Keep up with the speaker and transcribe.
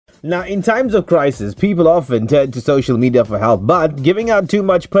Now, in times of crisis, people often turn to social media for help, but giving out too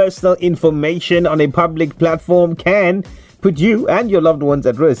much personal information on a public platform can put you and your loved ones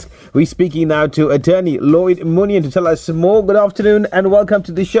at risk. We're speaking now to attorney Lloyd Munion to tell us more. Good afternoon and welcome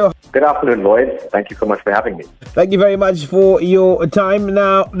to the show. Good afternoon, Lloyd. Thank you so much for having me. Thank you very much for your time.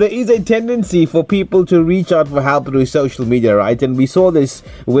 Now, there is a tendency for people to reach out for help through social media, right? And we saw this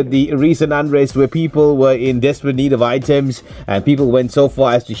with the recent unrest where people were in desperate need of items and people went so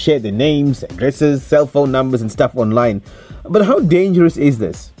far as to share their names, addresses, cell phone numbers and stuff online. But how dangerous is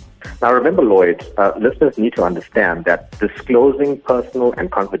this? Now, remember, Lloyd, listeners need to understand that disclosing personal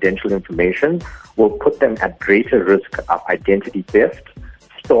and confidential information will put them at greater risk of identity theft,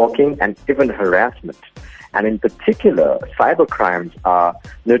 stalking, and even harassment. And in particular, cybercrimes are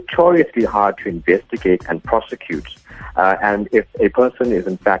notoriously hard to investigate and prosecute. And if a person is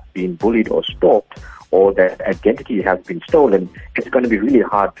in fact being bullied or stalked, or their identity has been stolen, it's going to be really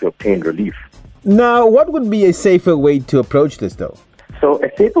hard to obtain relief. Now, what would be a safer way to approach this, though? So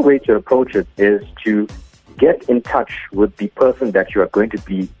a safer way to approach it is to get in touch with the person that you are going to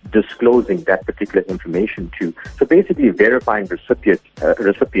be disclosing that particular information to. So basically verifying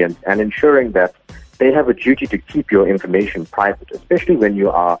recipients and ensuring that they have a duty to keep your information private, especially when you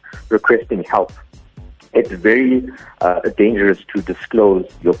are requesting help. It's very dangerous to disclose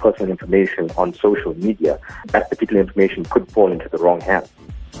your personal information on social media. That particular information could fall into the wrong hands.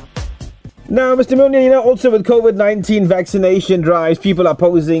 Now, Mr. Munion, also with COVID-19 vaccination drives, people are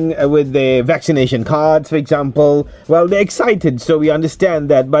posing with their vaccination cards, for example. Well, they're excited, so we understand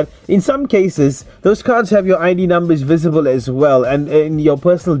that. But in some cases, those cards have your ID numbers visible as well and your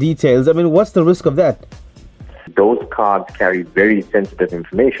personal details. I mean, what's the risk of that? Those cards carry very sensitive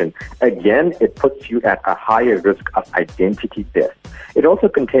information. Again, it puts you at a higher risk of identity theft. It also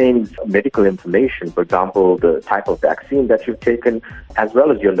contains medical information, for example, the type of vaccine that you've taken, as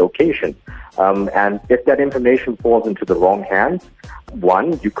well as your location. And if that information falls into the wrong hands,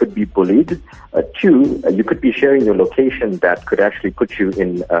 one, you could be bullied. Two, you could be sharing your location that could actually put you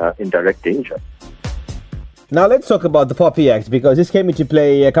in direct danger. Now let's talk about the POPI Act, because this came into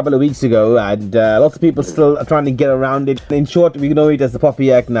play a couple of weeks ago and lots of people still are trying to get around it. In short, we know it as the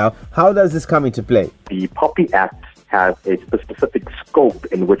POPI Act now. How does this come into play? The POPI Act has a specific scope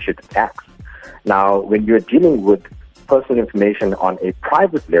in which it acts. Now, when you're dealing with personal information on a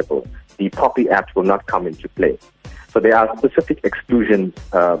private level, the POPI Act will not come into play. So there are specific exclusions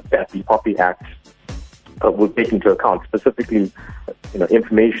that the POPI Act will take into account, specifically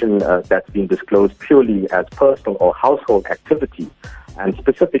information that's being disclosed purely as personal or household activity, and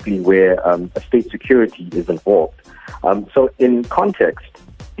specifically where state security is involved. So in context,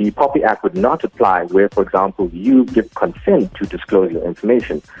 the POPI Act would not apply where, for example, you give consent to disclose your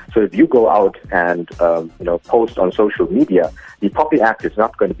information. So if you go out and post on social media, the POPI Act is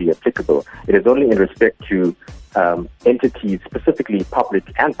not going to be applicable. It is only in respect to entities, specifically public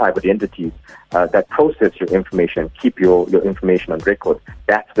and private entities, that process your information, keep your information on record.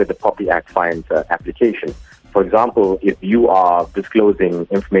 That's where the POPI Act finds application. For example, if you are disclosing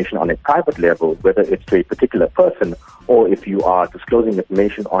information on a private level, whether it's to a particular person or if you are disclosing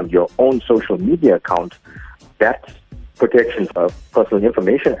information on your own social media account, that protections of Personal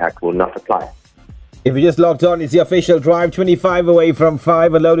Information Act will not apply. If you just logged on, it's the official Drive 25 away from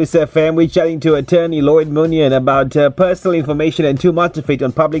 5 on Lotus FM. We're chatting to attorney Lloyd Munion about personal information and too much of it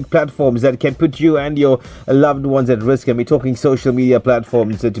on public platforms that can put you and your loved ones at risk. And we're talking social media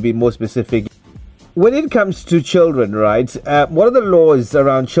platforms to be more specific. When it comes to children, right, what are the laws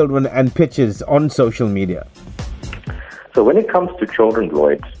around children and pictures on social media? So when it comes to children,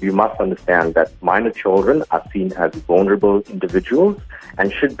 Lloyd, you must understand that minor children are seen as vulnerable individuals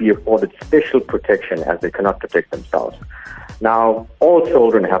and should be afforded special protection as they cannot protect themselves. Now, all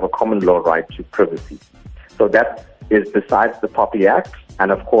children have a common law right to privacy. So that is besides the POPI Act.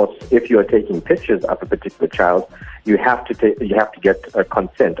 And of course, if you are taking pictures of a particular child, you have to get a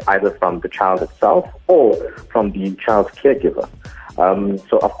consent either from the child itself or from the child's caregiver.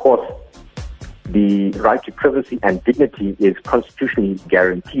 So of course, the right to privacy and dignity is constitutionally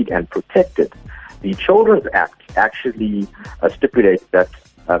guaranteed and protected. The Children's Act actually stipulates that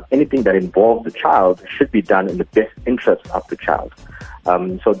anything that involves the child should be done in the best interest of the child.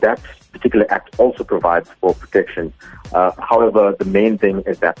 So that particular act also provides for protection. However, the main thing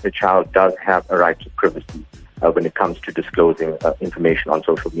is that the child does have a right to privacy when it comes to disclosing information on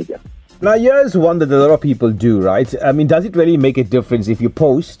social media. Now, here's one that a lot of people do, right? I mean, does it really make a difference if you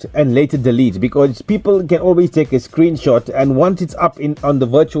post and later delete? Because people can always take a screenshot, and once it's up on the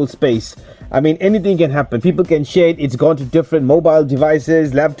virtual space, I mean, anything can happen. People can share it. It's gone to different mobile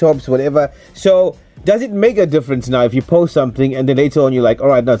devices, laptops, whatever. So Does it make a difference now if you post something and then later on you're like, all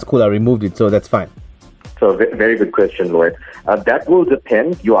right, that's cool, I removed it, so that's fine? So very good question, Lloyd. That will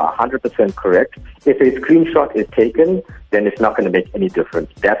depend. You are 100% correct. If a screenshot is taken, then it's not going to make any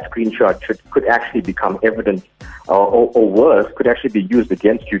difference. That screenshot could actually become evidence, or worse, could actually be used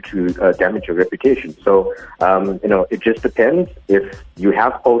against you to damage your reputation. So, it just depends. If you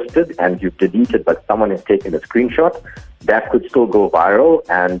have posted and you've deleted, but someone has taken a screenshot, that could still go viral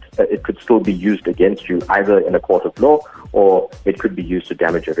and it could still be used against you either in a court of law or it could be used to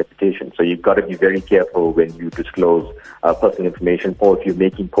damage your reputation. So you've got to be very careful when you disclose personal information, or if you're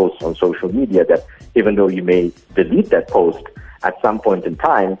making posts on social media, that even though you may delete that post, at some point in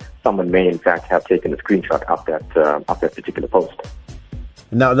time, someone may in fact have taken a screenshot of that particular post.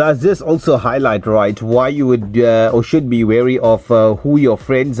 Now, does this also highlight, right, why you would or should be wary of who your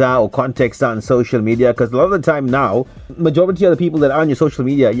friends are or contacts are on social media? Because a lot of the time now, majority of the people that are on your social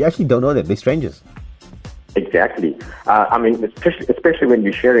media, you actually don't know them. They're strangers. Exactly. Especially when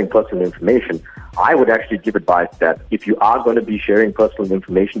you're sharing personal information, I would actually give advice that if you are going to be sharing personal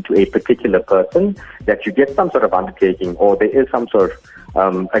information to a particular person, that you get some sort of undertaking or there is some sort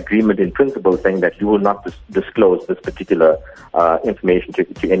of agreement in principle saying that you will not disclose this particular information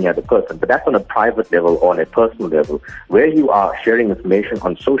to any other person. But that's on a private level or on a personal level. Where you are sharing information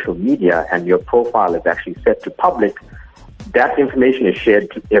on social media and your profile is actually set to public, that information is shared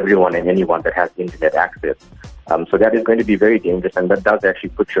to everyone and anyone that has internet access. So that is going to be very dangerous, and that does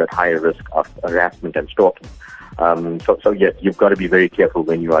actually put you at higher risk of harassment and stalking. So yes, you've got to be very careful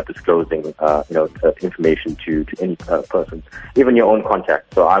when you are disclosing, information to any persons, even your own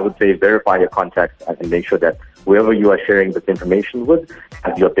contacts. So I would say verify your contacts and make sure that whoever you are sharing this information with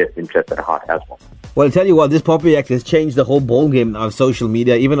has your best interest at heart as well. Well, I'll tell you what, this POPI Act has changed the whole ballgame of social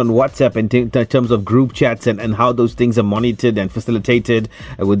media, even on WhatsApp in terms of group chats and how those things are monitored and facilitated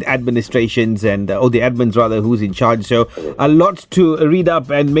with administrations and, the admins rather, who's in charge. So a lot to read up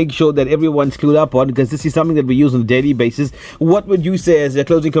and make sure that everyone's clued up on, because this is something that we use on a daily basis. What would you say as your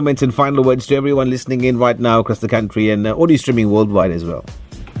closing comments and final words to everyone listening in right now across the country and audio streaming worldwide as well?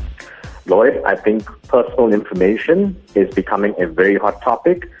 Lloyd, I think personal information is becoming a very hot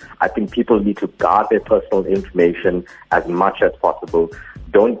topic. I think people need to guard their personal information as much as possible.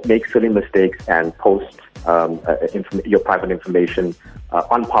 Don't make silly mistakes and post your private information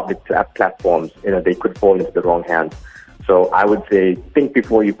on public platforms. They could fall into the wrong hands. So I would say think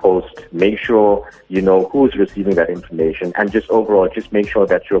before you post, make sure you know who's receiving that information, and just overall, just make sure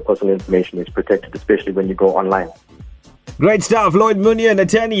that your personal information is protected, especially when you go online. Great stuff. Lloyd Munier, an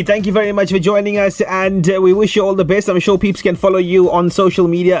attorney, thank you very much for joining us, and we wish you all the best. I'm sure peeps can follow you on social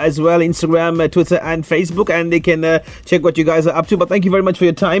media as well, Instagram, Twitter and Facebook, and they can check what you guys are up to. But thank you very much for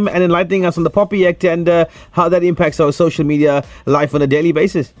your time and enlightening us on the POPI Act and how that impacts our social media life on a daily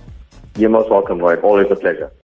basis. You're most welcome, Lloyd. Always a pleasure.